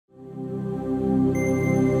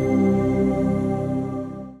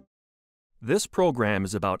This program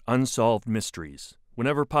is about unsolved mysteries.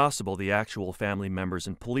 Whenever possible, the actual family members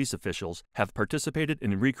and police officials have participated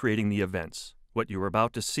in recreating the events. What you are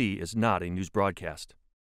about to see is not a news broadcast.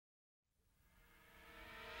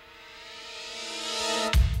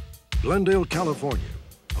 Glendale, California.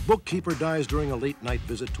 A bookkeeper dies during a late-night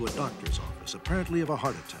visit to a doctor's office, apparently of a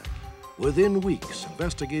heart attack. Within weeks,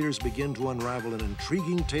 investigators begin to unravel an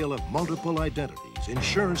intriguing tale of multiple identities,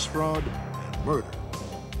 insurance fraud, and murder.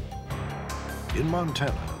 In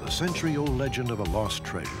Montana, the century-old legend of a lost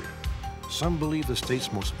treasure. Some believe the state's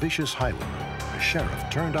most vicious highwayman, a sheriff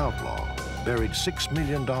turned outlaw, buried $6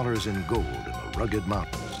 million in gold in the rugged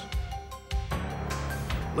mountains.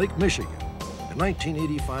 Lake Michigan. In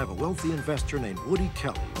 1985, a wealthy investor named Woody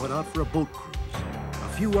Kelly went out for a boat cruise. A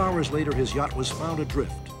few hours later, his yacht was found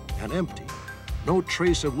adrift and empty. No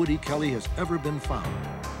trace of Woody Kelly has ever been found.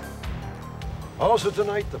 Also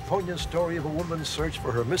tonight, the poignant story of a woman's search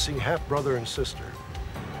for her missing half-brother and sister.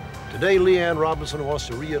 Today, Leanne Robinson wants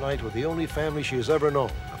to reunite with the only family she has ever known,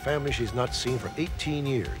 a family she's not seen for 18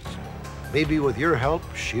 years. Maybe with your help,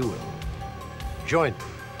 she will. Join me.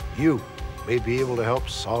 You may be able to help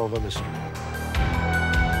solve a mystery.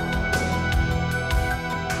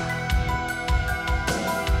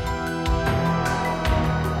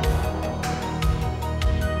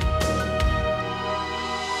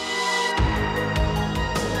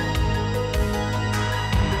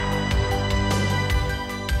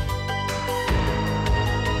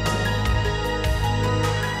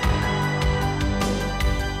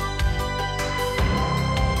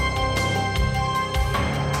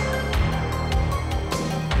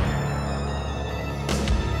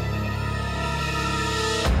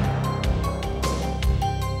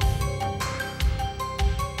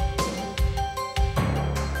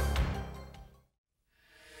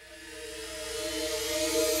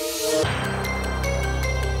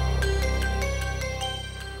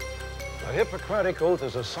 The Hippocratic Oath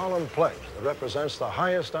is a solemn pledge that represents the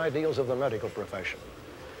highest ideals of the medical profession.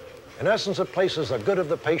 In essence, it places the good of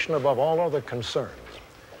the patient above all other concerns.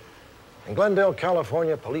 In Glendale,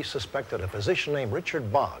 California, police suspect that a physician named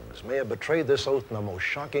Richard Boggs may have betrayed this oath in the most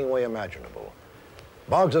shocking way imaginable.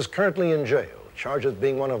 Boggs is currently in jail, charged with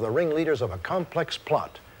being one of the ringleaders of a complex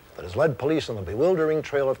plot that has led police on the bewildering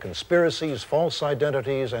trail of conspiracies, false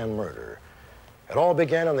identities, and murder. It all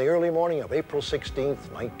began on the early morning of April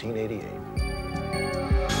 16th, 1988.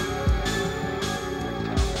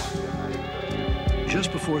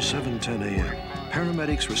 Just before 7:10 a.m.,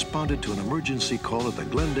 paramedics responded to an emergency call at the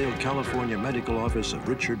Glendale, California medical office of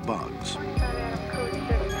Richard Boggs.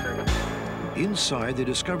 Inside, they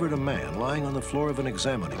discovered a man lying on the floor of an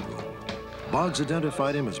examining room. Boggs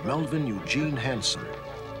identified him as Melvin Eugene Hansen.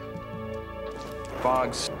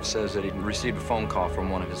 Boggs says that he received a phone call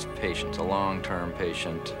from one of his patients, a long-term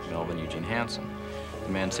patient, Melvin Eugene Hansen.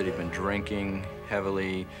 The man said he'd been drinking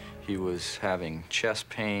heavily, he was having chest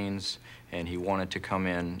pains, and he wanted to come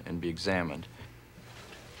in and be examined.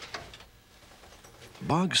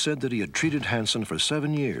 Boggs said that he had treated Hansen for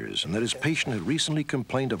 7 years and that his patient had recently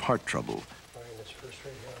complained of heart trouble.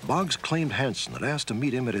 Boggs claimed Hansen had asked to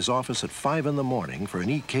meet him at his office at 5 in the morning for an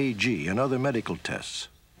EKG and other medical tests.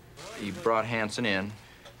 He brought Hansen in,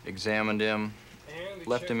 examined him,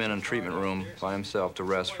 left him in a treatment room by himself to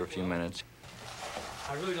rest for a few minutes.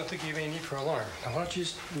 I really don't think you have any need for alarm. Now, why don't you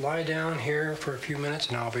just lie down here for a few minutes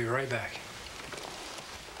and I'll be right back.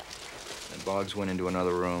 And Boggs went into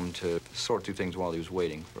another room to sort through things while he was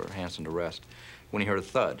waiting for Hansen to rest when he heard a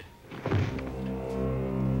thud.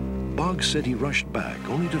 Boggs said he rushed back,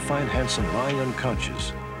 only to find Hansen lying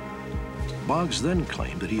unconscious. Boggs then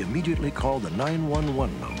claimed that he immediately called the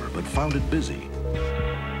 911 number, but found it busy.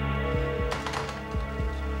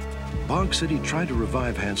 Boggs said he tried to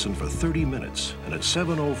revive Hansen for 30 minutes, and at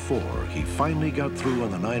 7:04, he finally got through on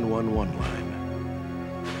the 911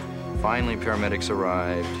 line. Finally, paramedics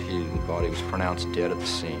arrived. The body was pronounced dead at the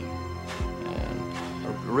scene. And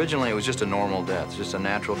originally, it was just a normal death, just a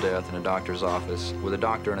natural death in a doctor's office with a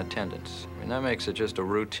doctor in attendance. I mean, that makes it just a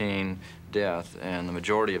routine death, and the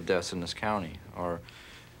majority of deaths in this county are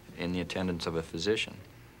in the attendance of a physician.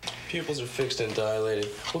 Pupils are fixed and dilated.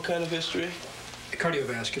 What kind of history?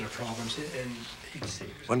 Cardiovascular problems, and you can see.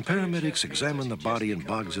 When paramedics examined the body in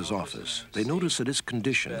Boggs's office, they noticed that his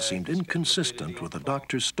condition seemed inconsistent with the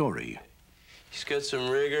doctor's story. He's got some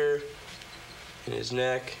rigor in his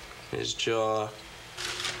neck, in his jaw.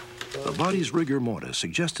 The body's rigor mortis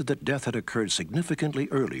suggested that death had occurred significantly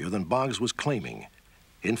earlier than Boggs was claiming.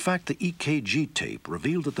 In fact, the EKG tape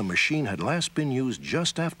revealed that the machine had last been used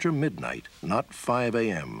just after midnight, not 5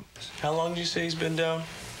 a.m. How long do you say he's been down?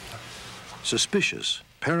 Suspicious,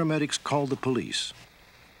 paramedics called the police.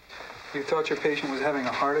 You thought your patient was having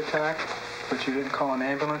a heart attack, but you didn't call an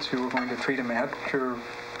ambulance. You were going to treat him at your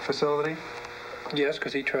facility? Yes,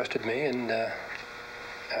 because he trusted me, and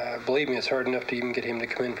believe me, it's hard enough to even get him to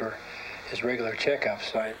come in for his regular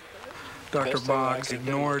checkups. Dr. Boggs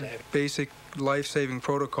ignored basic life-saving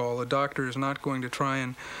protocol. A doctor is not going to try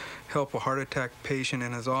and help a heart attack patient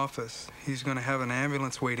in his office. He's going to have an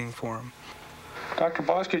ambulance waiting for him. Dr.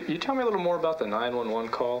 Boggs, could you tell me a little more about the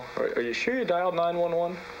 911 call? Are you sure you dialed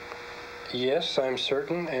 911? Yes, I'm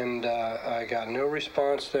certain, and I got no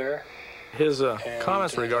response there. His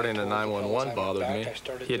comments regarding the 911 bothered me.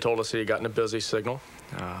 He had told us he had gotten a busy signal.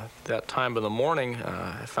 That time in the morning,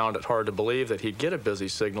 I found it hard to believe that he'd get a busy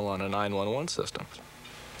signal on a 911 system.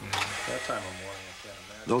 That time of morning, I can't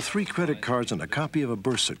imagine. Though 3 credit cards and a copy of a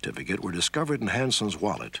birth certificate were discovered in Hansen's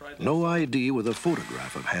wallet, no ID with a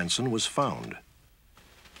photograph of Hansen was found.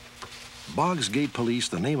 Boggs gave police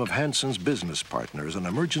the name of Hansen's business partner as an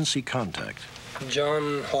emergency contact.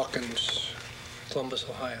 John Hawkins, Columbus,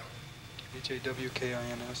 Ohio.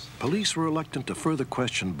 H-A-W-K-I-N-S. Police were reluctant to further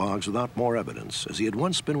question Boggs without more evidence, as he had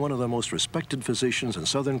once been one of the most respected physicians in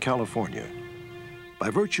Southern California. By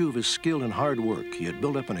virtue of his skill and hard work, he had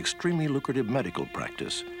built up an extremely lucrative medical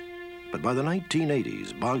practice. But by the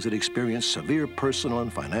 1980s, Boggs had experienced severe personal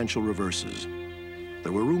and financial reverses.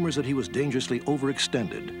 There were rumors that he was dangerously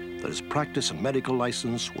overextended, that his practice and medical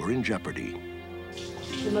license were in jeopardy.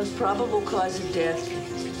 The most probable cause of death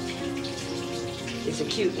is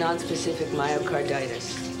acute nonspecific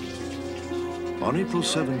myocarditis. On April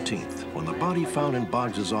 17th, when the body found in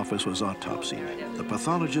Boggs's office was autopsied, the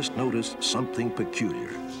pathologist noticed something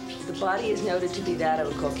peculiar. The body is noted to be that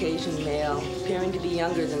of a Caucasian male, appearing to be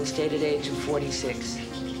younger than the stated age of 46.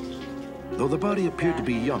 Though the body appeared to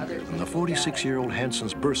be younger than the 46-year-old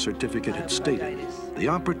Hansen's birth certificate had stated, the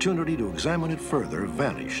opportunity to examine it further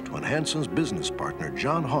vanished when Hansen's business partner,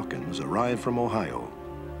 John Hawkins, arrived from Ohio.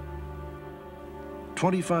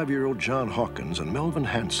 25-year-old John Hawkins and Melvin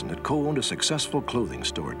Hansen had co-owned a successful clothing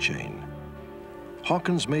store chain.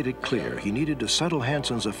 Hawkins made it clear he needed to settle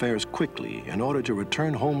Hansen's affairs quickly in order to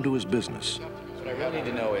return home to his business. What I really need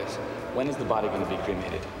to know is, when is the body going to be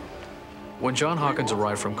cremated? When John Hawkins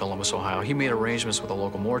arrived from Columbus, Ohio, he made arrangements with a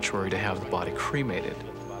local mortuary to have the body cremated.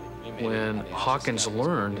 When Hawkins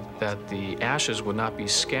learned that the ashes would not be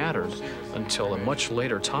scattered until a much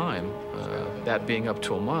later time, that being up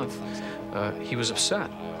to a month, he was upset.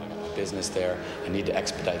 Business there, I need to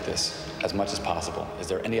expedite this as much as possible. Is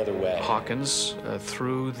there any other way? Hawkins,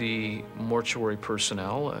 through the mortuary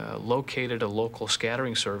personnel, located a local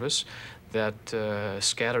scattering service that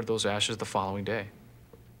scattered those ashes the following day.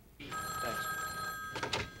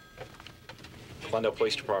 Glendale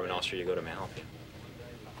Police Department, officer, you go to help you.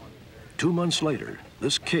 2 months later,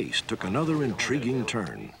 this case took another intriguing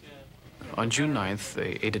turn. On June 9th,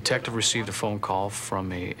 a detective received a phone call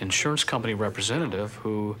from an insurance company representative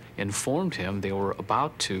who informed him they were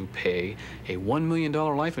about to pay a $1 million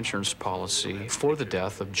life insurance policy for the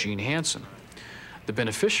death of Gene Hansen. The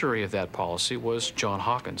beneficiary of that policy was John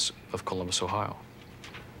Hawkins of Columbus, Ohio.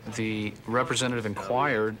 The representative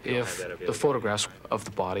inquired if the photographs of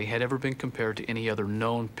the body had ever been compared to any other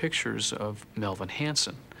known pictures of Melvin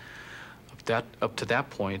Hansen. Up to that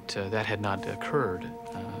point, that had not occurred.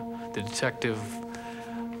 The detective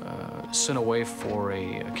sent away for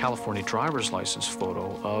a California driver's license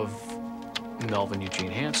photo of Melvin Eugene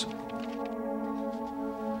Hansen.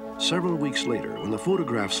 Several weeks later, when the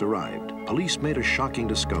photographs arrived, police made a shocking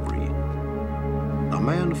discovery. The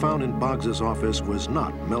man found in Boggs's office was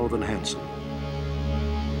not Melvin Hansen.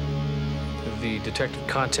 The detective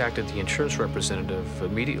contacted the insurance representative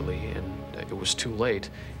immediately, and it was too late,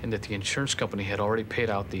 and that the insurance company had already paid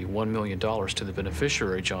out the $1 million to the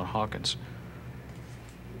beneficiary, John Hawkins.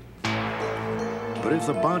 But if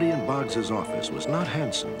the body in Boggs's office was not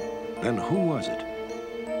Hansen, then who was it?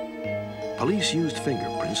 Police used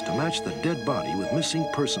fingerprints to match the dead body with missing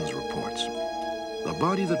persons reports. The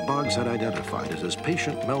body that Boggs had identified as his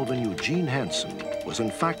patient Melvin Eugene Hansen was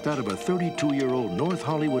in fact that of a 32-year-old North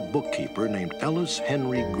Hollywood bookkeeper named Ellis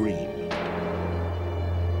Henry Green.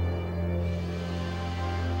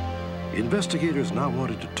 Investigators now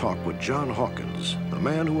wanted to talk with John Hawkins, the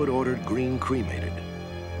man who had ordered Green cremated.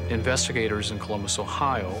 Investigators in Columbus,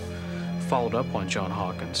 Ohio, followed up on John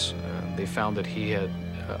Hawkins. They found that he had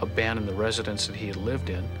abandoned the residence that he had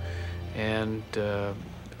lived in, and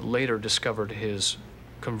later discovered his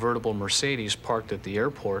convertible Mercedes parked at the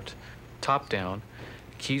airport, top down,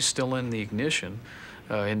 keys still in the ignition,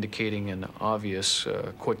 indicating an obvious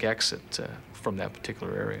quick exit from that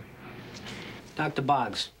particular area. Dr.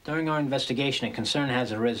 Boggs, during our investigation, a concern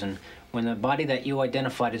has arisen when the body that you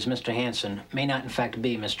identified as Mr. Hansen may not in fact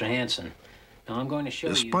be Mr. Hansen. Now, I'm going to show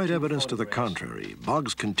you... Despite evidence to the contrary,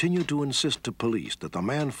 Boggs continued to insist to police that the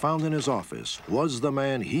man found in his office was the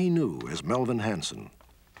man he knew as Melvin Hansen.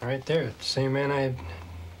 Right there, the same man I had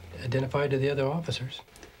identified to the other officers.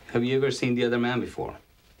 Have you ever seen the other man before?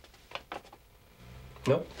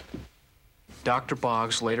 Nope. Dr.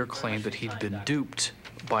 Boggs later claimed that he'd been duped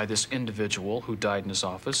by this individual who died in his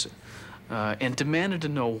office and demanded to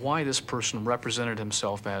know why this person represented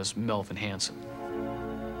himself as Melvin Hansen.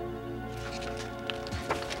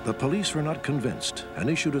 The police were not convinced and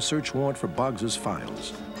issued a search warrant for Boggs's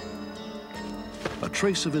files. A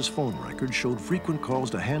trace of his phone record showed frequent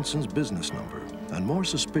calls to Hansen's business number, and more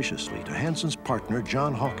suspiciously to Hansen's partner,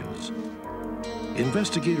 John Hawkins.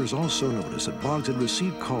 Investigators also noticed that Boggs had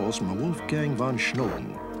received calls from a Wolfgang von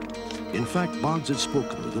Schnoden. In fact, Boggs had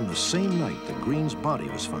spoken with him the same night that Green's body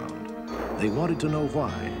was found. They wanted to know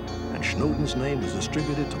why, and Schnoden's name was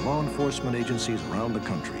distributed to law enforcement agencies around the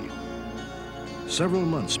country. Several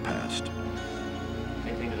months passed.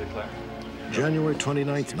 Anything to declare? January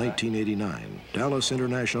 29, 1989, Dallas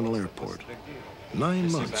International Airport.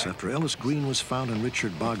 9 months after Ellis Green was found in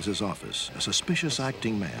Richard Boggs's office, a suspicious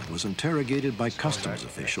acting man was interrogated by customs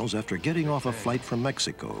officials after getting off a flight from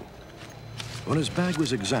Mexico. When his bag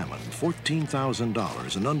was examined,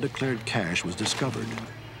 $14,000 in undeclared cash was discovered.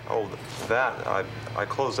 Oh, that, I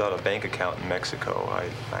closed out a bank account in Mexico.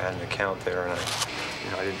 I had an account there, and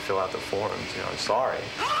I didn't fill out the forms. I'm sorry.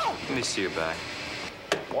 Let me see your bag.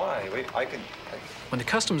 Why? Wait, When the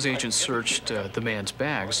customs agent searched the man's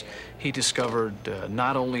bags, he discovered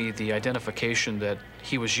not only the identification that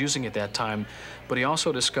he was using at that time, but he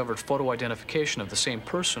also discovered photo identification of the same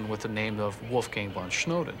person with the name of Wolfgang von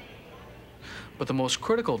Schnoden. But the most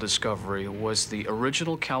critical discovery was the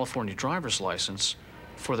original California driver's license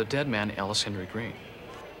for the dead man, Ellis Henry Green.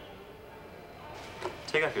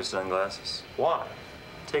 Take off your sunglasses. Why?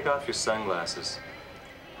 Take off your sunglasses.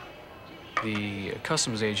 The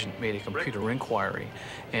customs agent made a computer inquiry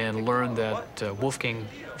and learned that Wolfgang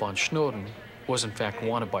von Schnoden was in fact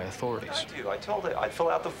wanted by authorities. I told it I'd fill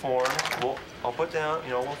out the form. I'll put down,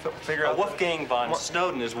 we'll figure out. Wolfgang von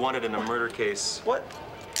Schnoden is wanted in a murder case. What?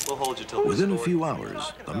 We'll hold you till Within a few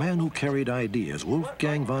hours, the man who carried ID as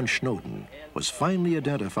Wolfgang von Schnoden was finally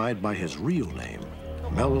identified by his real name,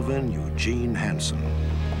 Melvin Eugene Hansen.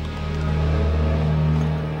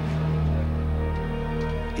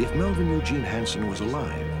 If Melvin Eugene Hansen was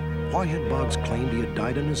alive, why had Boggs claimed he had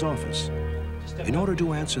died in his office? In order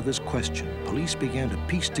to answer this question, police began to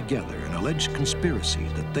piece together an alleged conspiracy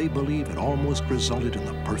that they believe had almost resulted in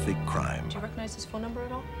the perfect crime. Do you recognize his phone number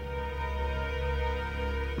at all?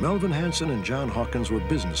 Melvin Hansen and John Hawkins were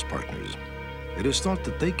business partners. It is thought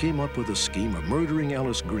that they came up with a scheme of murdering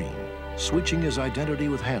Ellis Green, switching his identity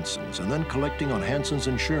with Hansen's, and then collecting on Hansen's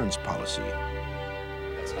insurance policy.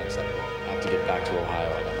 That's not acceptable. I have to get back to Ohio.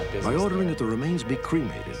 I got my business. By ordering that the remains be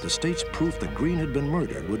cremated, the state's proof that Green had been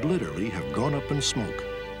murdered would literally have gone up in smoke.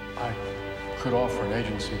 I could offer an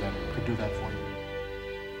agency that could do that for you.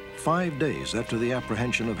 5 days after the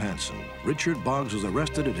apprehension of Hansen, Richard Boggs was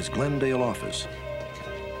arrested at his Glendale office.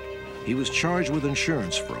 He was charged with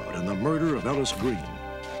insurance fraud and the murder of Ellis Green.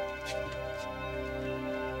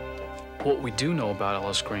 What we do know about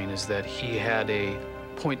Ellis Green is that he had a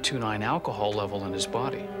 .29 alcohol level in his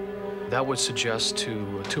body. That would suggest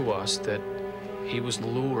to us that he was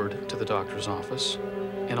lured to the doctor's office,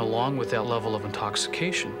 and along with that level of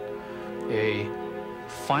intoxication, a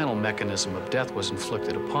final mechanism of death was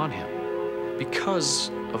inflicted upon him. Because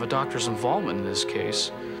of a doctor's involvement in this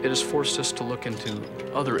case, it has forced us to look into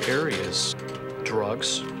other areas.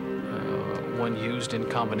 Drugs, when used in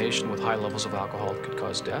combination with high levels of alcohol, could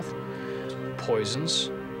cause death. Poisons,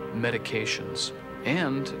 medications,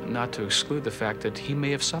 and not to exclude the fact that he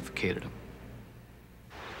may have suffocated him.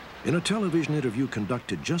 In a television interview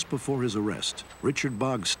conducted just before his arrest, Richard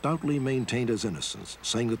Boggs stoutly maintained his innocence,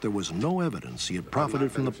 saying that there was no evidence he had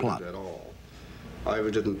profited from the plot. At all. I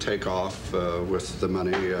didn't take off with the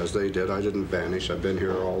money as they did. I didn't vanish. I've been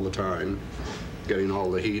here all the time, getting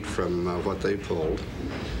all the heat from what they pulled.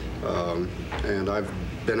 And I've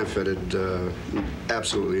benefited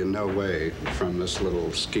absolutely in no way from this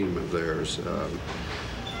little scheme of theirs.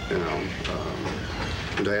 And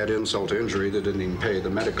to add insult to injury, they didn't even pay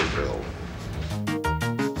the medical bill.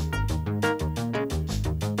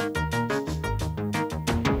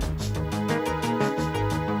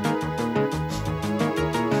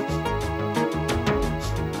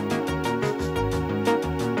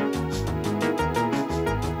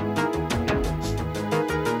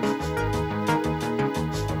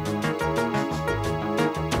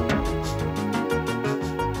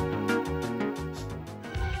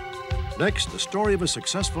 Next, the story of a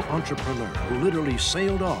successful entrepreneur who literally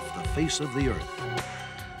sailed off the face of the earth.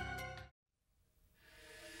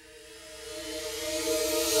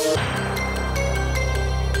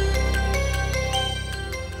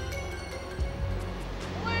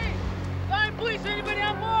 Police, anybody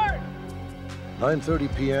on board?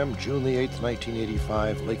 9:30 p.m., June the 8th,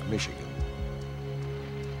 1985, Lake Michigan.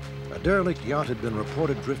 A derelict yacht had been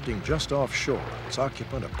reported drifting just offshore, its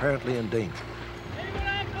occupant apparently in danger. Anyone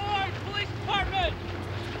on board? Police department!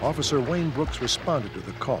 Officer Wayne Brooks responded to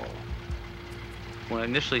the call. When I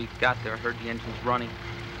initially got there, I heard the engines running.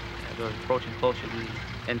 As I was approaching closer,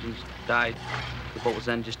 the engines died. The boat was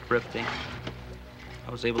then just drifting.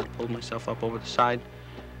 I was able to pull myself up over the side.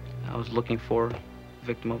 I was looking for a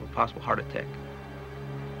victim of a possible heart attack.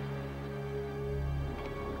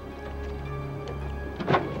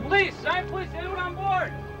 Police! Police! Anyone on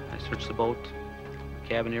board? I searched the boat,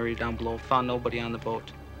 cabin area down below, found nobody on the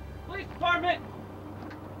boat. Police department!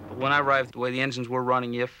 But when I arrived, the way the engines were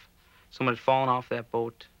running, if someone had fallen off that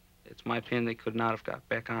boat, it's my opinion they could not have got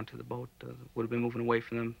back onto the boat. Would have been moving away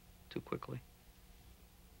from them too quickly.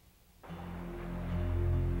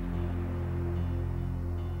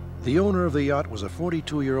 The owner of the yacht was a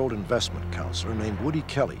 42-year-old investment counselor named Woody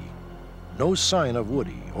Kelly. No sign of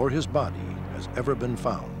Woody or his body has ever been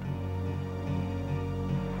found.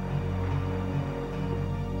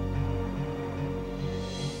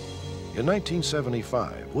 In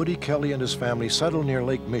 1975, Woody Kelly and his family settled near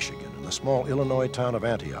Lake Michigan in the small Illinois town of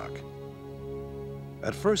Antioch.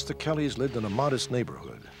 At first, the Kellys lived in a modest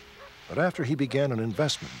neighborhood, but after he began an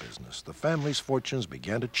investment business, the family's fortunes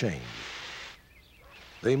began to change.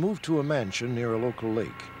 They moved to a mansion near a local lake.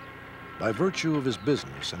 By virtue of his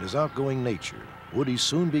business and his outgoing nature, Woody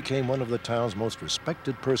soon became one of the town's most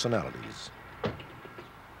respected personalities.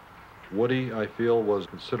 Woody, I feel, was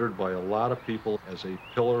considered by a lot of people as a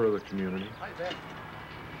pillar of the community.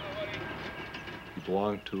 He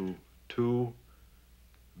belonged to two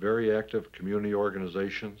very active community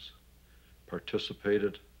organizations,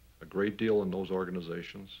 participated a great deal in those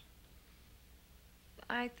organizations.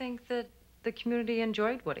 I think that the community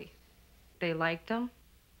enjoyed Woody. They liked him.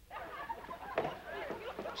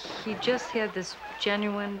 He just had this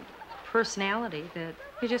genuine personality that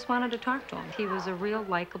you just wanted to talk to him. He was a real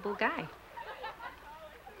likable guy.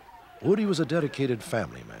 Woody was a dedicated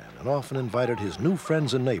family man and often invited his new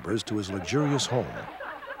friends and neighbors to his luxurious home.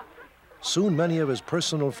 Soon, many of his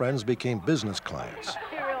personal friends became business clients.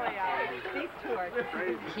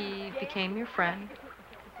 He became your friend.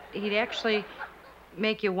 He'd actually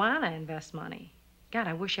make you want to invest money. God,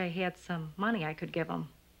 I wish I had some money I could give him.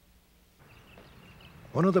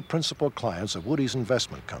 One of the principal clients of Woody's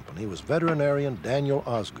investment company was veterinarian Daniel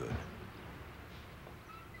Osgood.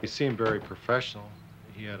 He seemed very professional.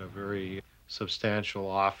 He had a very substantial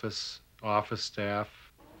office staff.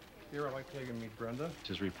 Here, I'd like to meet Brenda.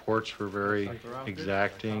 His reports were very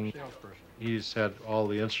exacting. He just had all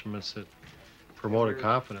the instruments that promoted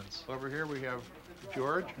confidence. Over here we have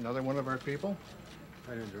George, another one of our people.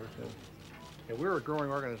 How you doing, George? Yeah, we're a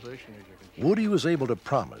growing organization, as you can see. Woody was able to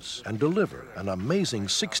promise and deliver an amazing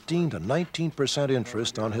 16 to 19%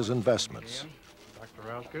 interest on his investments.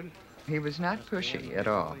 Dr. Osgood? He was not pushy at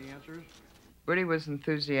all. Woody was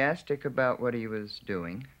enthusiastic about what he was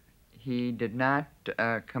doing. He did not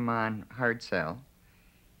come on hard sell.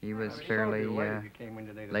 He was fairly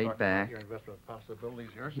laid back.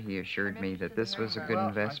 He assured me that this was a good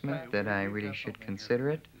investment, that I really should consider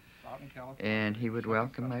it, and he would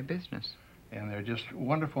welcome my business. And they're just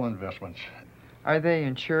wonderful investments. Are they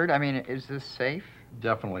insured? I mean, is this safe?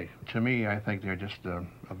 Definitely. To me, I think they're just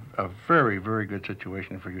a very, very good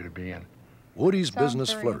situation for you to be in. Woody's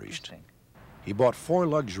business flourished. He bought 4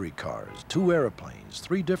 luxury cars, 2 airplanes,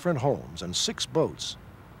 3 different homes, and 6 boats.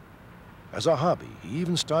 As a hobby, he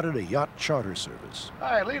even started a yacht charter service.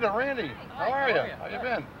 Hi, Lita, Randy. How are you? How you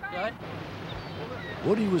been? Good.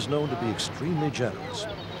 Woody was known to be extremely generous.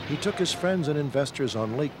 He took his friends and investors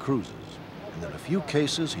on lake cruises, and in a few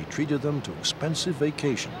cases, he treated them to expensive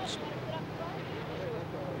vacations.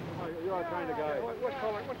 What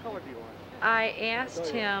color do you want? I asked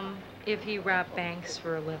him if he robbed banks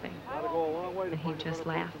for a living, and he just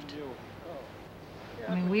laughed.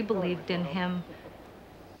 I mean, we believed in him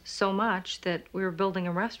so much that we were building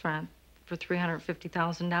a restaurant for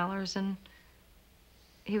 $350,000, and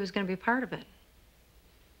he was going to be a part of it.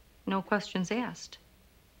 No questions asked.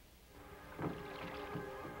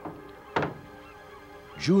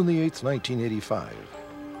 June the 8th, 1985,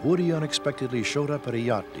 Woody unexpectedly showed up at a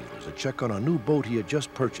yacht dealer's to check on a new boat he had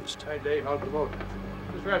just purchased. Hey, Dave, how's the boat?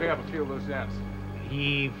 Just wrapping up a few loose ends.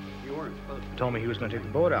 He told me he was going to take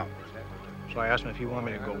the boat out. So I asked him if he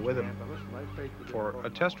wanted me to go with him for a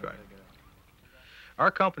test drive.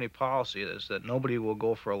 Our company policy is that nobody will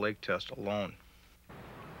go for a lake test alone.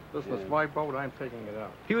 Listen, it's my boat, I'm taking it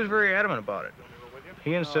out. He was very adamant about it.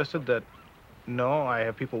 He insisted that, no, I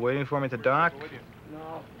have people waiting for me at the dock.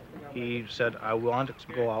 He said, I want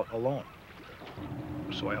to go out alone.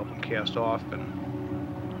 So I helped him cast off,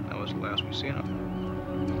 and that was the last we seen of him.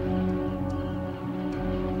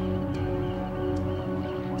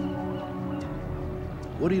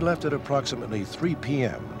 Woody left at approximately 3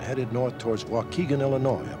 p.m. and headed north towards Waukegan,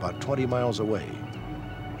 Illinois, about 20 miles away.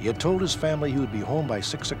 He had told his family he would be home by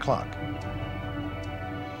 6 o'clock.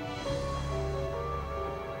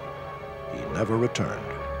 He never returned.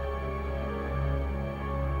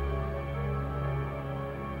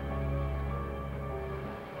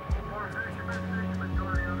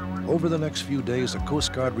 Over the next few days, the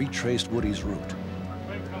Coast Guard retraced Woody's route.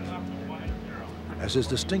 As his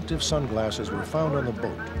distinctive sunglasses were found on the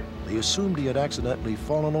boat, they assumed he had accidentally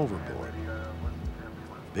fallen overboard.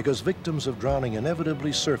 Because victims of drowning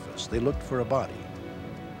inevitably surface, they looked for a body.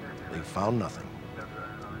 They found nothing.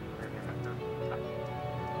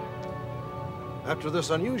 After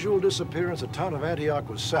this unusual disappearance, the town of Antioch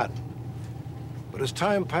was saddened. But as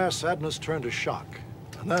time passed, sadness turned to shock,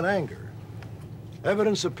 and then anger.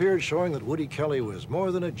 Evidence appeared showing that Woody Kelly was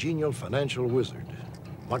more than a genial financial wizard,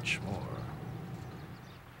 much more.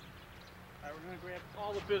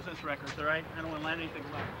 All the business records, all right? I don't want to let anything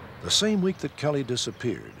left. The same week that Kelly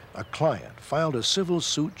disappeared, a client filed a civil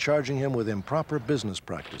suit charging him with improper business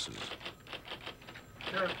practices.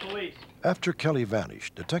 Sheriff, police. After Kelly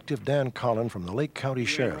vanished, Detective Dan Collin from the Lake County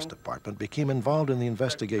Sheriff's Department became involved in the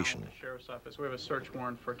investigation. Sheriff's Office. We have a search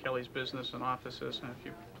warrant for Kelly's business and offices. And if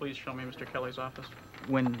you please show me Mr. Kelly's office.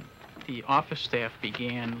 When the office staff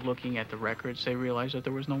began looking at the records, they realized that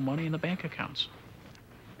there was no money in the bank accounts.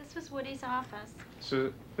 This was Woody's office.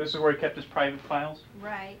 So this is where he kept his private files?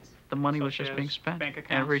 Right. The money was just being spent. bank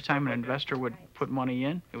accounts, Every time an stuff like that. investor would put money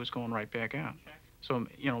in, it was going right back out. So,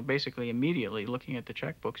 you know, basically immediately looking at the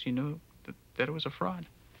checkbooks, you knew that it was a fraud.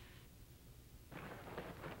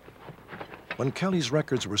 When Kelly's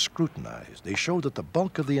records were scrutinized, they showed that the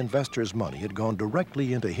bulk of the investor's money had gone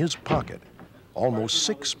directly into his pocket. Almost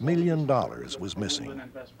 $6 million was missing.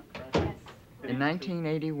 In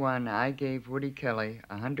 1981, I gave Woody Kelly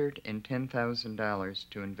 $110,000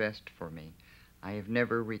 to invest for me. I have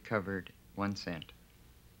never recovered 1 cent.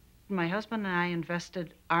 My husband and I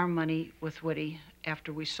invested our money with Woody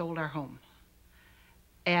after we sold our home.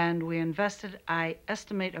 And we invested, I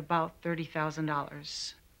estimate, about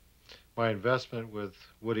 $30,000. My investment with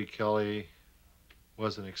Woody Kelly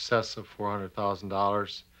was in excess of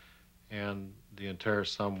 $400,000, and the entire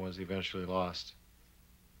sum was eventually lost.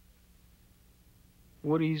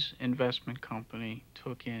 Woody's investment company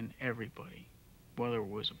took in everybody, whether it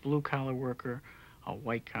was a blue-collar worker, a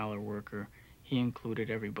white-collar worker. He included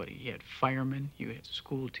everybody. You had firemen, you had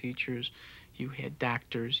school teachers, you had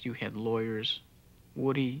doctors, you had lawyers.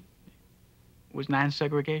 Woody was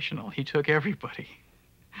non-segregational. He took everybody.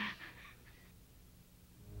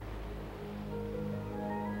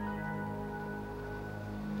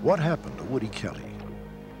 What happened to Woody Kelly?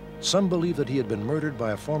 Some believe that he had been murdered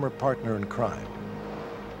by a former partner in crime.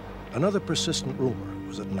 Another persistent rumor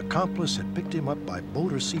was that an accomplice had picked him up by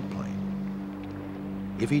boat or seaplane.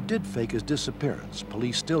 If he did fake his disappearance,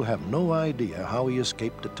 police still have no idea how he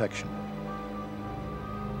escaped detection.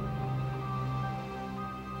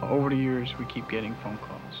 Over the years, we keep getting phone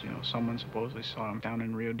calls. You know, someone supposedly saw him down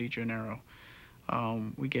in Rio de Janeiro.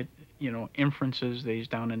 We get, you know, inferences that he's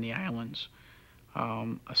down in the islands.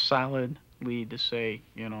 A solid lead to say,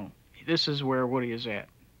 you know, this is where Woody is at.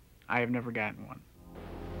 I have never gotten one.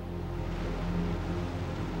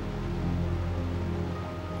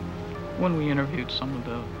 When we interviewed some of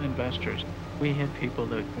the investors, we had people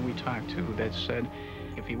that we talked to that said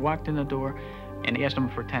if he walked in the door and asked them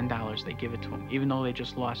for $10, they give it to him, even though they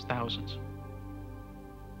just lost thousands,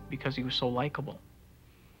 because he was so likable.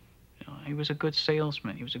 You know, he was a good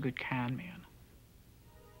salesman. He was a good con man.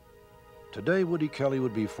 Today, Woody Kelly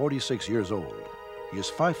would be 46 years old. He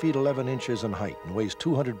is 5 feet 11 inches in height and weighs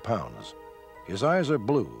 200 pounds. His eyes are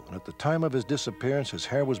blue, and at the time of his disappearance, his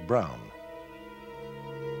hair was brown.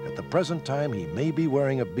 At the present time, he may be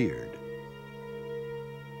wearing a beard.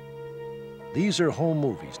 These are home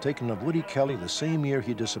movies taken of Woody Kelly the same year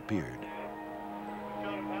he disappeared.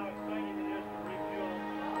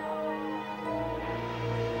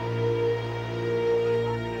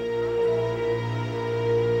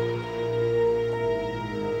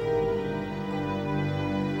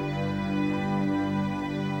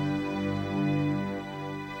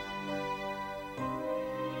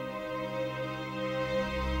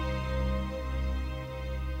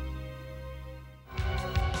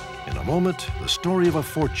 a moment, the story of a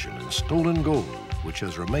fortune in stolen gold, which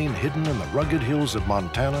has remained hidden in the rugged hills of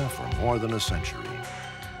Montana for more than a century.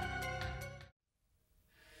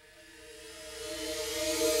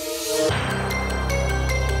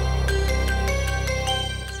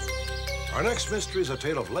 Our next mystery is a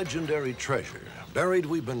tale of legendary treasure, buried,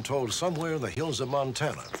 we've been told, somewhere in the hills of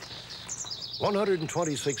Montana.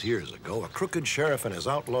 126 years ago, a crooked sheriff and his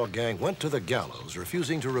outlaw gang went to the gallows,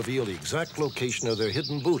 refusing to reveal the exact location of their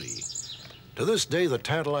hidden booty. To this day, the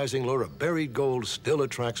tantalizing lure of buried gold still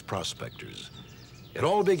attracts prospectors. It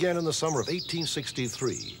all began in the summer of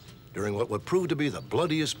 1863, during what would prove to be the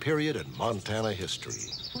bloodiest period in Montana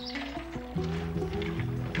history.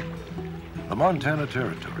 The Montana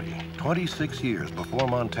Territory, 26 years before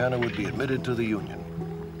Montana would be admitted to the Union.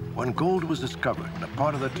 When gold was discovered in a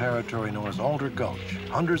part of the territory known as Alder Gulch,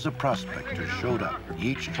 hundreds of prospectors showed up,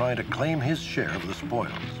 each trying to claim his share of the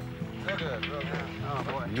spoils.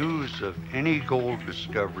 News of any gold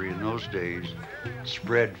discovery in those days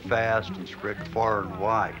spread fast and spread far and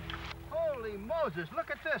wide. Holy Moses,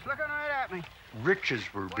 look at this, looking right at me. Riches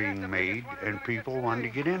were being made and people wanted to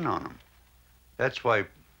get in on them. That's why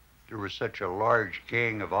there was such a large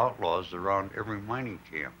gang of outlaws around every mining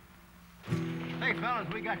camp. Hey, fellas,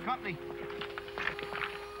 we got company.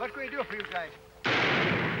 What can we do for you guys?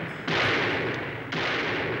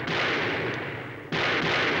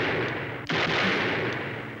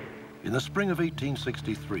 In the spring of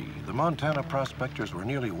 1863, the Montana prospectors were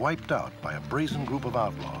nearly wiped out by a brazen group of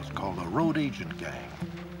outlaws called the Road Agent Gang.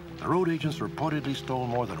 The road agents reportedly stole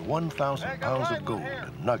more than 1,000 pounds of gold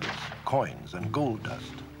in nuggets, coins, and gold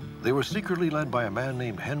dust. They were secretly led by a man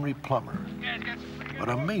named Henry Plummer. But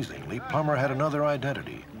amazingly, Plummer had another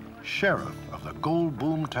identity, sheriff of the gold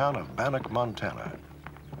boom town of Bannock, Montana.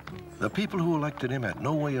 The people who elected him had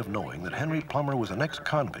no way of knowing that Henry Plummer was an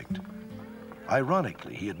ex-convict.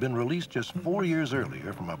 Ironically, he had been released just 4 years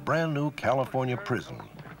earlier from a brand new California prison,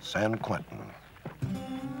 San Quentin.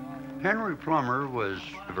 Henry Plummer was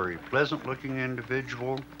a very pleasant-looking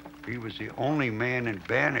individual. He was the only man in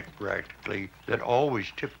Bannock, practically, that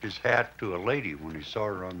always tipped his hat to a lady when he saw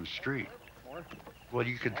her on the street. Well,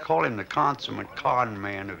 you could call him the consummate con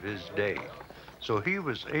man of his day. So he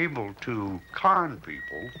was able to con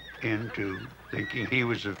people into thinking he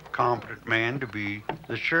was a competent man to be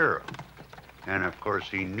the sheriff. And of course,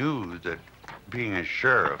 he knew that being a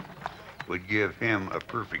sheriff would give him a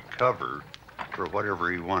perfect cover for whatever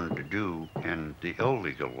he wanted to do in the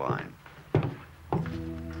illegal line.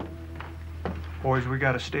 Boys, we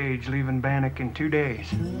got a stage leaving Bannock in 2 days.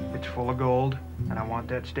 It's full of gold, and I want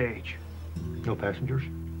that stage. No passengers?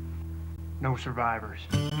 No survivors.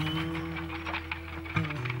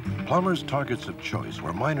 Plummer's targets of choice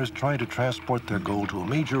were miners trying to transport their gold to a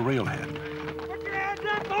major railhead. Put your hands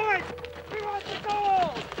up, boys! We want the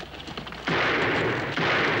gold!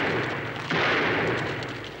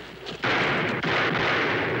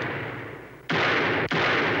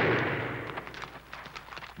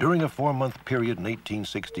 During a 4-month period in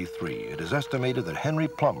 1863, it is estimated that Henry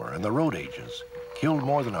Plummer and the road agents killed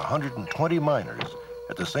more than 120 miners,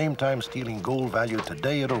 at the same time stealing gold valued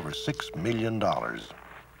today at over $6 million.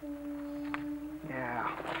 Yeah.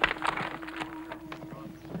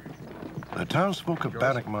 The townsfolk of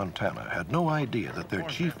Bannock, Montana had no idea that their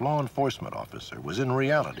chief law enforcement officer was in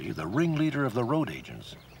reality the ringleader of the road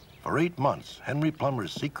agents. For 8 months, Henry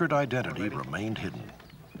Plummer's secret identity remained hidden.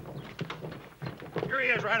 Here he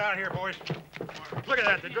is, right out here, boys. Look at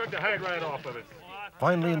that, they drug the hide right off of it.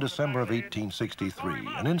 Finally, in December of 1863,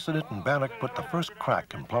 an incident in Bannock put the first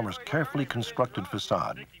crack in Plummer's carefully constructed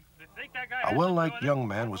facade. A well-liked young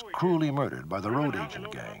man was cruelly murdered by the road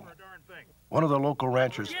agent gang. One of the local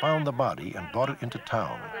ranchers found the body and brought it into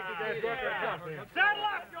town.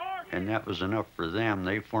 And that was enough for them.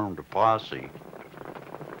 They formed a posse.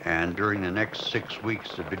 And during the next 6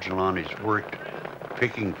 weeks, the vigilantes worked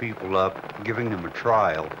picking people up, giving them a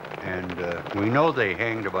trial. And we know they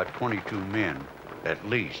hanged about 22 men, at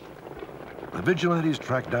least. The vigilantes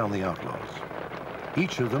tracked down the outlaws.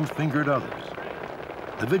 Each of them fingered others.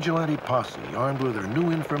 The vigilante posse, armed with their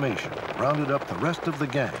new information, rounded up the rest of the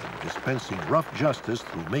gang, dispensing rough justice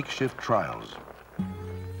through makeshift trials.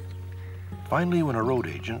 Finally, when a road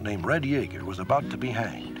agent named Red Yeager was about to be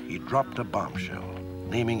hanged, he dropped a bombshell,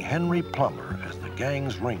 naming Henry Plummer as the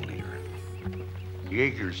gang's ringleader.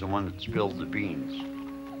 Yeager's the one that spilled the beans.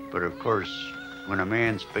 But of course, when a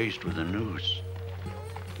man's faced with a noose,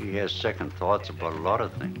 he has second thoughts about a lot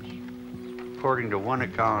of things. According to one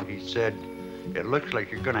account, he said, "It looks like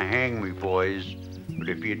you're gonna hang me, boys, but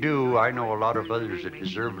if you do, I know a lot of others that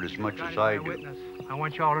deserve it as much as I do." I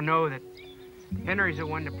want y'all to know that Henry's the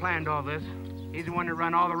one that planned all this. He's the one that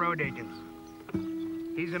run all the road agents.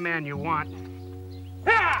 He's the man you want.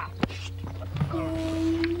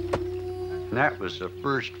 And that was the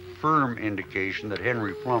first firm indication that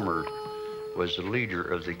Henry Plummer was the leader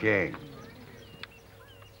of the gang.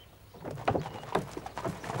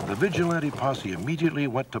 The vigilante posse immediately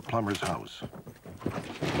went to Plummer's house.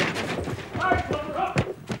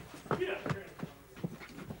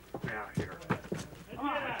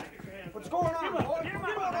 What's going on, boy?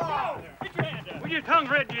 Get your hand up. With your tongue,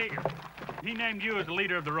 Red Yeager. He named you as the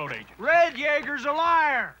leader of the road agents. Red Yeager's a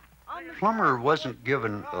liar! Plummer wasn't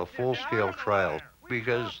given a full-scale trial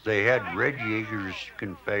because they had Red Yeager's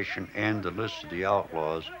confession and the list of the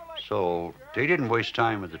outlaws, so they didn't waste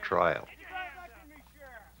time with the trial.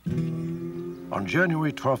 On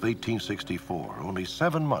January 12, 1864, only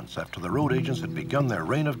 7 months after the road agents had begun their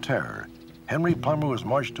reign of terror, Henry Plummer was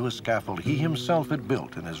marched to a scaffold he himself had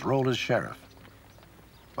built in his role as sheriff.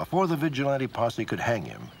 Before the vigilante posse could hang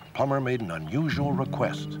him, Plummer made an unusual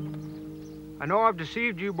request. I know I've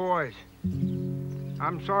deceived you boys.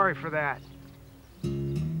 I'm sorry for that.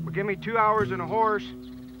 But give me 2 hours and a horse,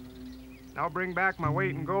 and I'll bring back my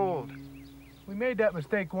weight in gold. We made that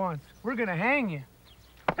mistake once. We're gonna hang you.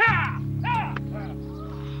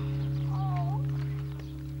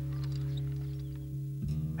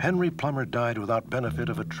 Henry Plummer died without benefit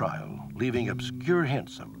of a trial, leaving obscure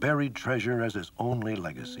hints of buried treasure as his only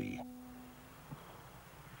legacy.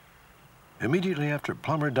 Immediately after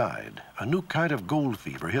Plummer died, a new kind of gold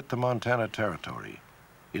fever hit the Montana Territory.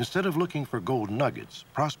 Instead of looking for gold nuggets,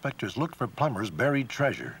 prospectors looked for Plummer's buried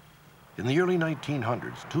treasure. In the early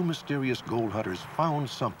 1900s, 2 mysterious gold hunters found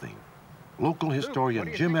something. Local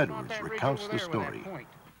historian Jim Edwards recounts the story.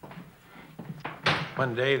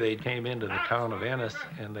 One day they came into the town of Ennis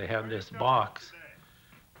and they had this box.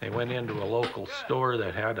 They went into a local store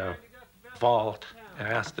that had a vault and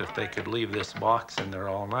asked if they could leave this box in there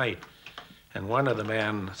all night. And one of the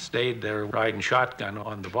men stayed there riding shotgun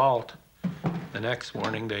on the vault. The next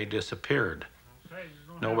morning they disappeared.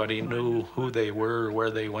 Nobody knew who they were, or where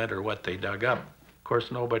they went, or what they dug up. Of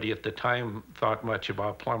course, nobody at the time thought much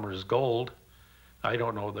about Plummer's gold. I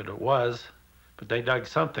don't know that it was, but they dug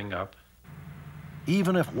something up.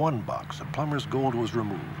 Even if one box of Plummer's gold was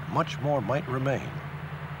removed, much more might remain.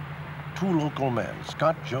 2 local men,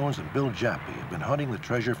 Scott Jones and Bill Jappy, have been hunting the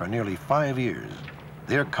treasure for nearly 5 years.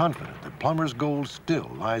 They are confident that Plummer's gold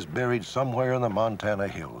still lies buried somewhere in the Montana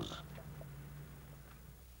hills.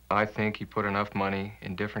 I think he put enough money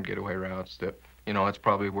in different getaway routes that, you know, it's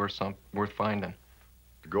probably worth finding.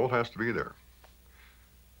 The gold has to be there,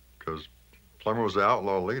 because Plummer was the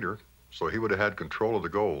outlaw leader, so he would have had control of the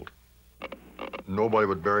gold. Nobody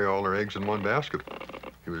would bury all their eggs in one basket.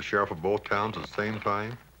 He was sheriff of both towns at the same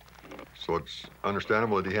time, so it's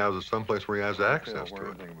understandable that he has it someplace where he has access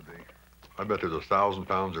to it. I bet there's 1,000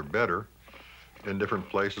 pounds or better in different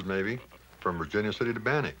places, maybe, from Virginia City to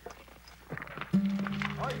Bannock.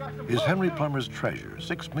 Is Henry Plummer's treasure,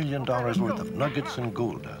 $6 million worth of nuggets and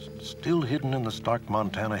gold dust, still hidden in the stark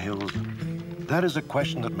Montana hills? That is a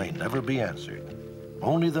question that may never be answered.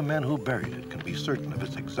 Only the men who buried it can be certain of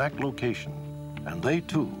its exact location, and they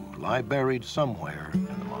too lie buried somewhere in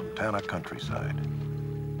the Montana countryside.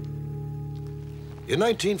 In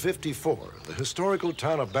 1954, the historical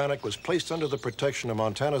town of Bannock was placed under the protection of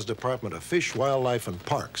Montana's Department of Fish, Wildlife, and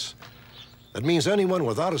Parks. That means anyone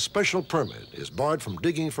without a special permit is barred from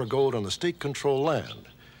digging for gold on the state-controlled land.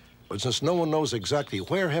 But since no one knows exactly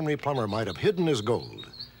where Henry Plummer might have hidden his gold,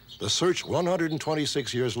 the search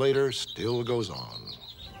 126 years later still goes on.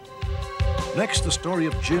 Next, the story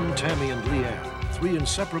of Jim, Tammi, and Leanne, 3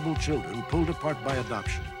 inseparable children pulled apart by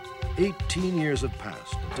adoption. 18 years have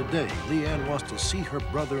passed, and today, Leanne wants to see her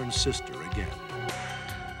brother and sister again.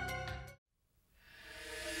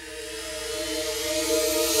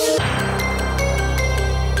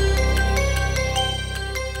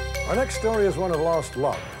 Our next story is one of lost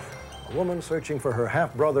love, a woman searching for her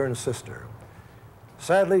half-brother and sister.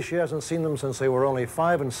 Sadly, she hasn't seen them since they were only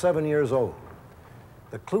 5 and 7 years old.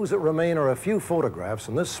 The clues that remain are a few photographs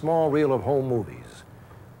in this small reel of home movies.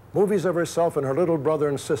 Movies of herself and her little brother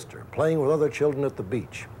and sister playing with other children at the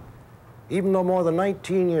beach. Even though more than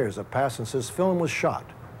 19 years have passed since this film was shot,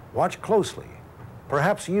 watch closely.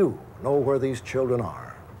 Perhaps you know where these children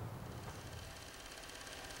are.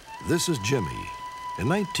 This is Jimmy. In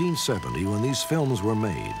 1970, when these films were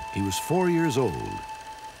made, he was 4 years old.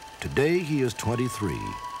 Today, he is 23.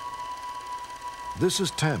 This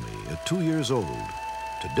is Tammi at 2 years old.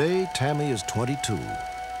 Today, Tammi is 22.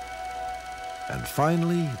 And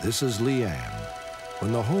finally, this is Leanne.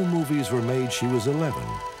 When the home movies were made, she was 11.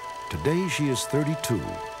 Today, she is 32.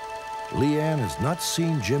 Leanne has not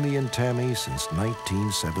seen Jimmy and Tammi since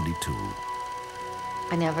 1972.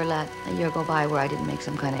 I never let a year go by where I didn't make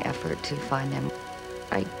some kind of effort to find them.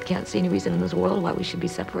 I can't see any reason in this world why we should be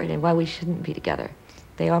separated, why we shouldn't be together.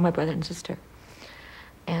 They are my brother and sister.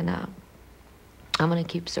 And I'm gonna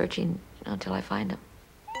keep searching until I find them.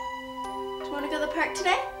 Do you want to go to the park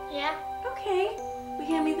today? Yeah. Okay. We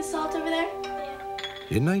can leave the salt over there? Yeah.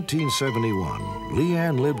 In 1971,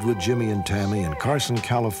 Leanne lived with Jimmy and Tammi in Carson,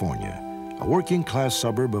 California, a working-class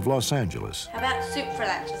suburb of Los Angeles. How about soup for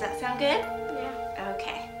lunch? Does that sound good? Yeah.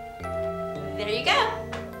 Okay. There you go.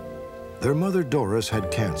 Their mother, Doris,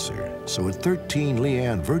 had cancer, so at 13,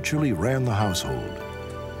 Leanne virtually ran the household.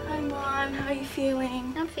 Hi, Mom. How are you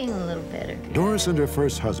feeling? I'm feeling a little better. Doris and her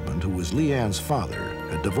first husband, who was Leanne's father,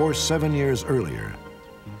 had divorced 7 years earlier.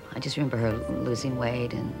 I just remember her losing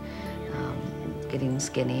weight and getting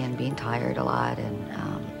skinny and being tired a lot.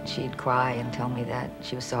 And she'd cry and tell me that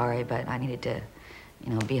she was sorry, but I needed to,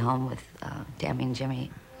 be home with Tammi and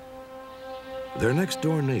Jimmy. Their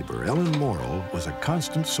next-door neighbor, Ellen Morrill, was a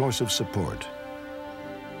constant source of support.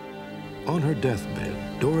 On her deathbed,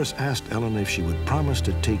 Doris asked Ellen if she would promise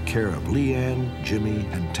to take care of Leanne, Jimmy,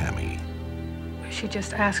 and Tammi. She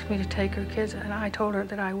just asked me to take her kids, and I told her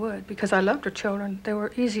that I would, because I loved her children. They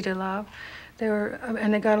were easy to love.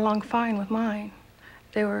 And they got along fine with mine.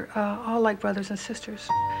 They were all like brothers and sisters.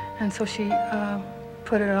 And so she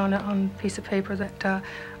put it on a piece of paper that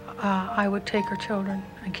I would take her children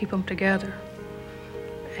and keep them together.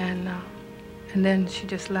 And then she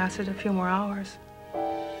just lasted a few more hours. Come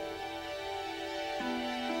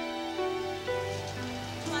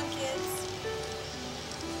on, kids.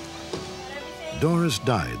 Doris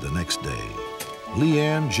died the next day.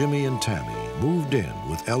 Leanne, Jimmy, and Tammi moved in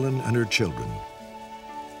with Ellen and her children.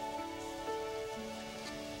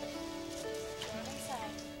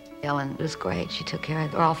 Ellen was great. She took care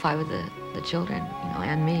of all 5 of the children,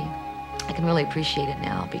 and me. I can really appreciate it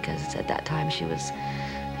now because at that time she was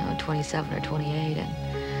 27 or 28, and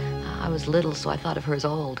I was little, so I thought of her as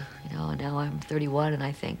old, and now I'm 31, and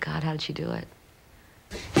I think, God, how did she do it?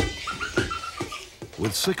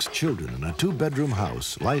 With 6 children in a 2-bedroom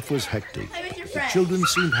house, life was hectic. The children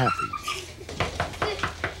seemed happy.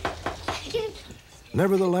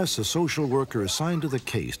 Nevertheless, a social worker assigned to the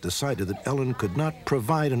case decided that Ellen could not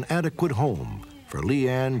provide an adequate home for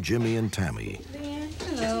Leanne, Jimmy, and Tammi.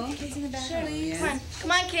 Hello. Kids in the back. Shirley,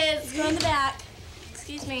 come on, kids. Go in the back.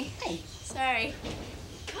 Excuse me. Hey. Sorry.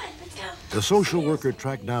 Come on, let's go. The social worker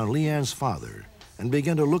tracked down Leanne's father and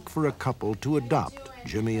began to look for a couple to adopt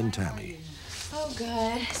Jimmy and Tammi. Oh,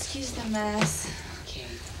 good. Excuse the mess. Okay.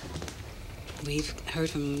 We've heard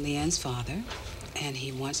from Leanne's father, and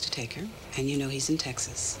he wants to take her, and he's in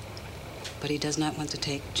Texas. But he does not want to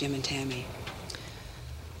take Jim and Tammi.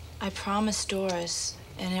 I promised Doris,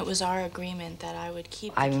 and it was our agreement that I would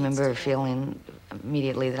keep. I remember feeling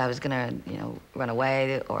immediately that I was gonna, run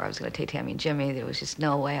away, or I was gonna take Tammi and Jimmy. There was just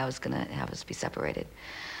no way I was gonna have us be separated.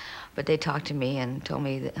 But they talked to me and told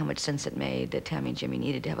me how much sense it made that Tammi and Jimmy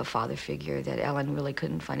needed to have a father figure, that Ellen really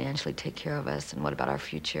couldn't financially take care of us, and what about our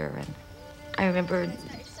future. And I remember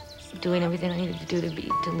doing everything I needed to do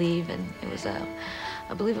to leave, and it was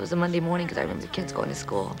I believe it was a Monday morning, because I remember the kids going to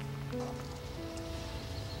school.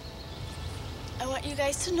 I want you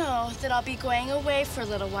guys to know that I'll be going away for a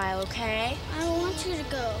little while, okay? I don't want you to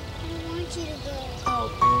go. I want you to go. Oh,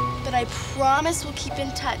 but I promise we'll keep in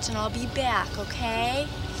touch, and I'll be back, okay?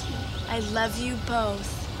 I love you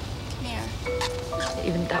both. Come here.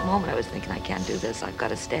 Even at that moment, I was thinking, I can't do this. I've got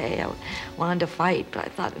to stay. I wanted to fight, but I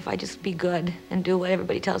thought if I just be good and do what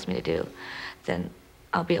everybody tells me to do, then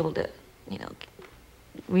I'll be able to,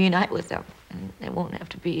 reunite with them, and it won't have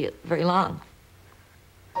to be very long.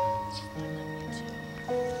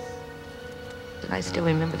 And I still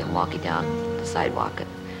remember them walking down the sidewalk, and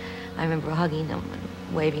I remember hugging them and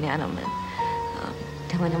waving at them and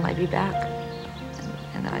telling them I'd be back.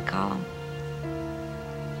 And that I'd call them.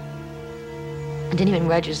 It didn't even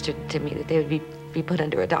register to me that they would be put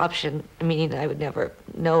under adoption, meaning that I would never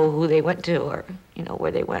know who they went to or,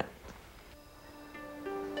 where they went.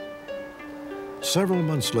 Several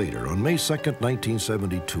months later, on May 2nd,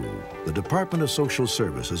 1972, the Department of Social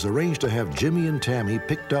Services arranged to have Jimmy and Tammi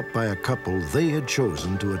picked up by a couple they had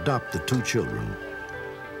chosen to adopt the 2 children.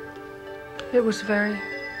 It was very,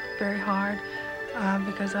 very hard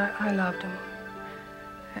because I loved them.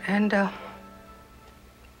 And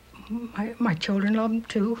my children loved them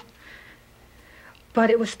too. But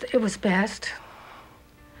it was best.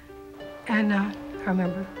 And I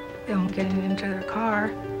remember them getting into their car,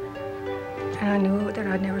 and I knew that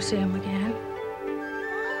I'd never see them again.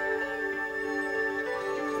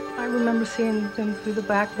 I remember seeing them through the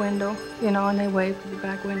back window, you know, and they waved through the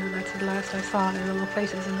back window. That's the last I saw, their little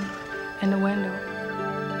faces in the window.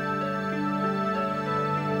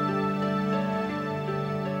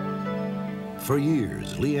 For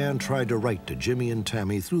years, Leanne tried to write to Jimmy and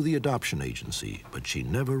Tammi through the adoption agency, but she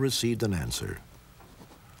never received an answer.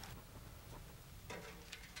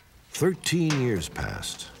 13 years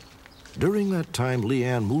passed. During that time,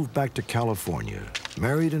 Leanne moved back to California,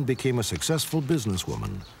 married and became a successful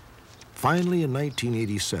businesswoman. Finally, in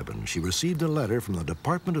 1987, she received a letter from the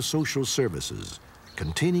Department of Social Services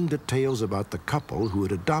containing details about the couple who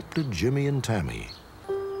had adopted Jimmy and Tammi.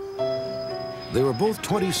 They were both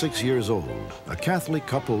 26 years old, a Catholic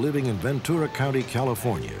couple living in Ventura County,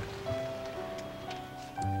 California.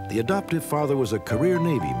 The adoptive father was a career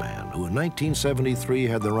Navy man who in 1973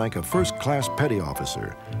 had the rank of first-class petty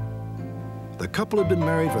officer. The couple had been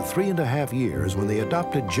married for 3.5 years when they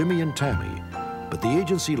adopted Jimmy and Tammi, but the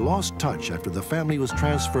agency lost touch after the family was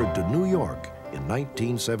transferred to New York in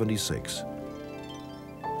 1976.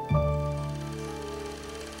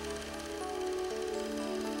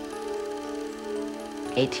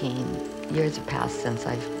 "18 years have passed since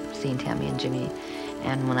I've seen Tammi and Jimmy,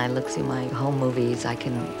 and when I look through my home movies, I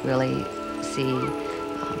can really see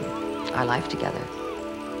our life together.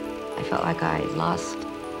 I felt like I lost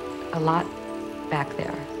a lot back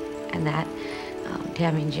there, and that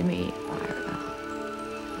Tammi and Jimmy are,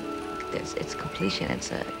 it's completion,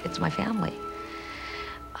 it's my family.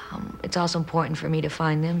 It's also important for me to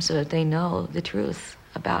find them so that they know the truth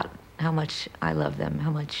about how much I love them, how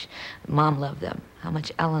much Mom loved them, how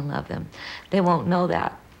much Ellen loved them. They won't know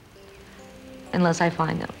that unless I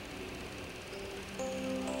find them.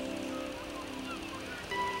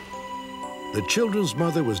 The children's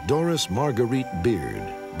mother was Doris Marguerite Beard,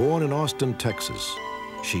 born in Austin, Texas.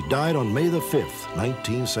 She died on May the 5th,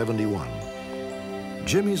 1971.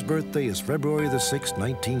 Jimmy's birthday is February the 6th,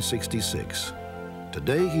 1966.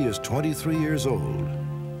 Today he is 23 years old.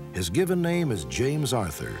 His given name is James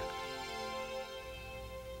Arthur.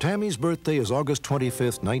 Tammy's birthday is August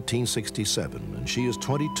 25th, 1967, and she is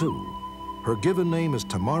 22. Her given name is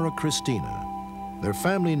Tamara Christina. Their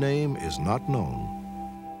family name is not known.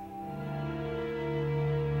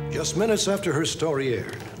 Just minutes after her story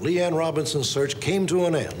aired, Leanne Robinson's search came to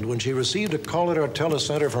an end when she received a call at our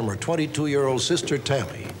telecenter from her 22-year-old sister,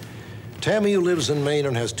 Tammi. Tammi, who lives in Maine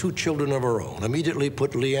and has 2 children of her own, immediately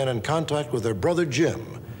put Leanne in contact with her brother,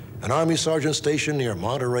 Jim, an Army sergeant stationed near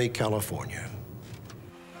Monterey, California.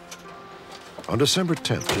 On December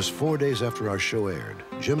 10th, just 4 days after our show aired,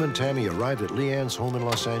 Jim and Tammi arrived at Leanne's home in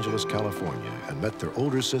Los Angeles, California, and met their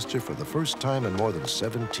older sister for the first time in more than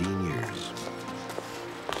 17 years.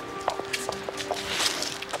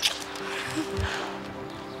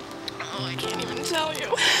 Oh, I can't even tell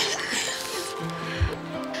you.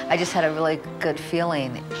 I just had a really good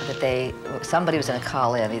feeling that somebody was going to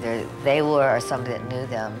call in. Either they were or somebody that knew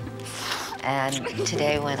them. And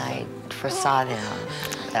today when I first saw them,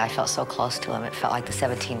 I felt so close to them. It felt like the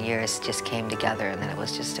 17 years just came together, and then it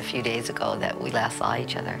was just a few days ago that we last saw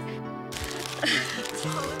each other.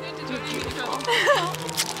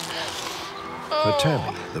 For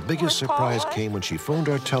Tammi, the biggest surprise came when she phoned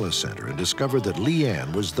our telecenter and discovered that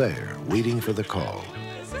Leanne was there, waiting for the call.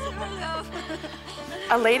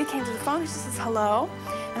 A lady came to the phone and she says, "Hello?"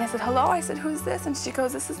 And I said, "Hello?" I said, "Who's this?" And she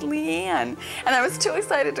goes, "This is Leanne." And I was too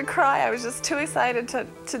excited to cry. I was just too excited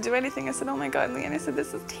to do anything. I said, "Oh my God, Leanne." I said,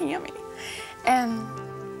 "This is Tammi." And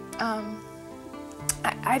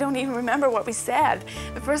I don't even remember what we said.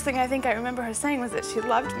 The first thing I think I remember her saying was that she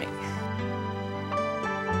loved me.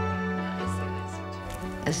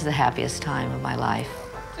 This is the happiest time of my life.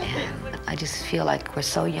 And I just feel like we're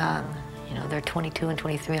so young. You know, they're 22 and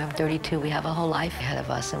 23, I'm 32. We have a whole life ahead of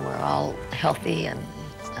us, and we're all healthy, and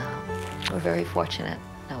we're very fortunate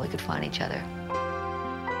that we could find each other.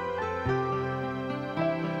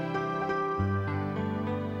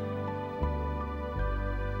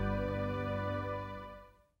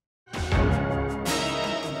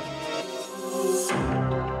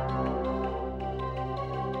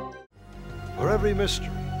 For every mystery,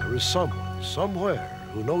 there is someone, somewhere,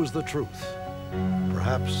 who knows the truth.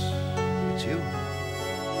 Perhaps it's you.